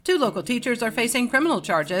local teachers are facing criminal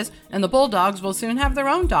charges, and the Bulldogs will soon have their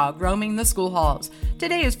own dog roaming the school halls.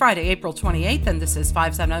 Today is Friday, April 28th, and this is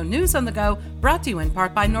 570 News on the Go, brought to you in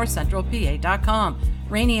part by NorthCentralPA.com.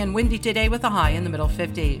 Rainy and windy today with a high in the middle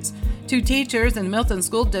 50s. 2 teachers in the Milton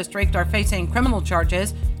School District are facing criminal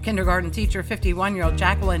charges. Kindergarten teacher 51-year-old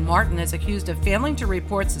Jacqueline Martin is accused of failing to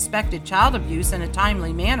report suspected child abuse in a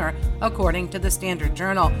timely manner, according to the Standard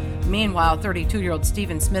Journal. Meanwhile, 32-year-old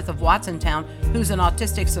Stephen Smith of Watsontown, who's an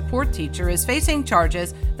autistic support teacher, is facing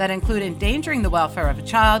charges that include endangering the welfare of a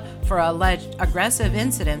child for alleged aggressive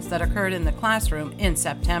incidents that occurred in the classroom in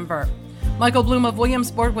September. Michael Bloom of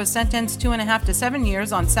Williamsport was sentenced 2.5 to 7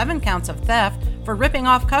 years on 7 counts of theft for ripping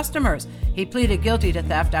off customers. He pleaded guilty to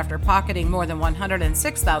theft after pocketing more than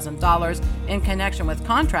 $106,000 in connection with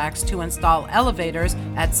contracts to install elevators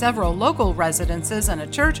at several local residences and a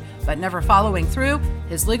church, but never following through.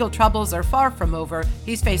 His legal troubles are far from over.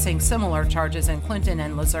 He's facing similar charges in Clinton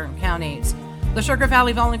and Luzerne counties. The Sugar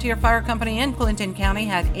Valley Volunteer Fire Company in Clinton County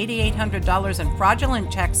had $8,800 in fraudulent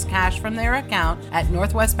checks cashed from their account at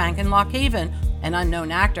Northwest Bank in Lock Haven. An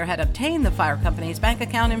unknown actor had obtained the fire company's bank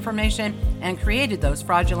account information and created those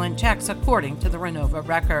fraudulent checks, according to the Renova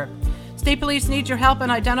record. State Police need your help in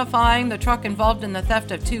identifying the truck involved in the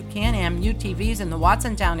theft of 2 Can-Am UTVs in the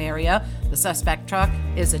Watsontown area. The suspect truck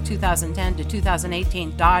is a 2010 to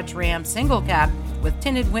 2018 Dodge Ram single cab with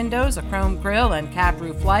tinted windows, a chrome grille, and cab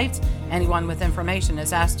roof lights. Anyone with information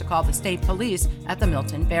is asked to call the State Police at the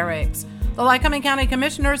Milton Barracks. The Lycoming County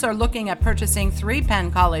Commissioners are looking at purchasing 3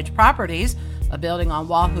 Penn College properties: a building on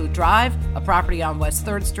Wahoo Drive, a property on West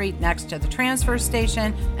 3rd Street next to the transfer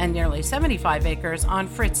station, and nearly 75 acres on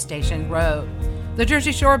Fritz Station Road. The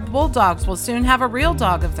Jersey Shore Bulldogs will soon have a real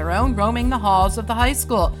dog of their own roaming the halls of the high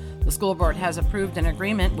school. The school board has approved an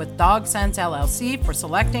agreement with Dog Sense LLC for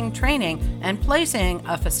selecting, training, and placing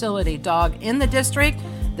a facility dog in the district.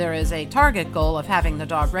 There is a target goal of having the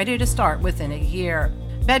dog ready to start within a year.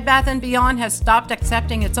 Bed Bath & Beyond has stopped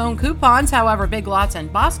accepting its own coupons. However, Big Lots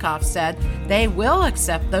and Boscov said they will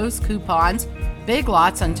accept those coupons. Big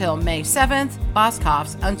Lots until May 7th,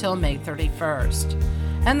 Boscov's until May 31st.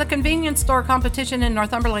 And the convenience store competition in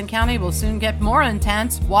Northumberland County will soon get more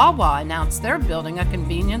intense. Wawa announced they're building a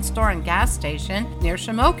convenience store and gas station near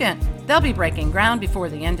Shamokin. They'll be breaking ground before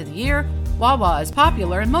the end of the year. Wawa is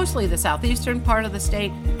popular in mostly the southeastern part of the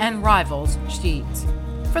state and rivals Sheetz.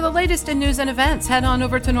 For the latest in news and events, head on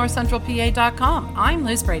over to NorthCentralPA.com. I'm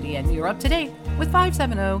Liz Brady, and you're up to date with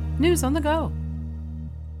 570 News on the Go.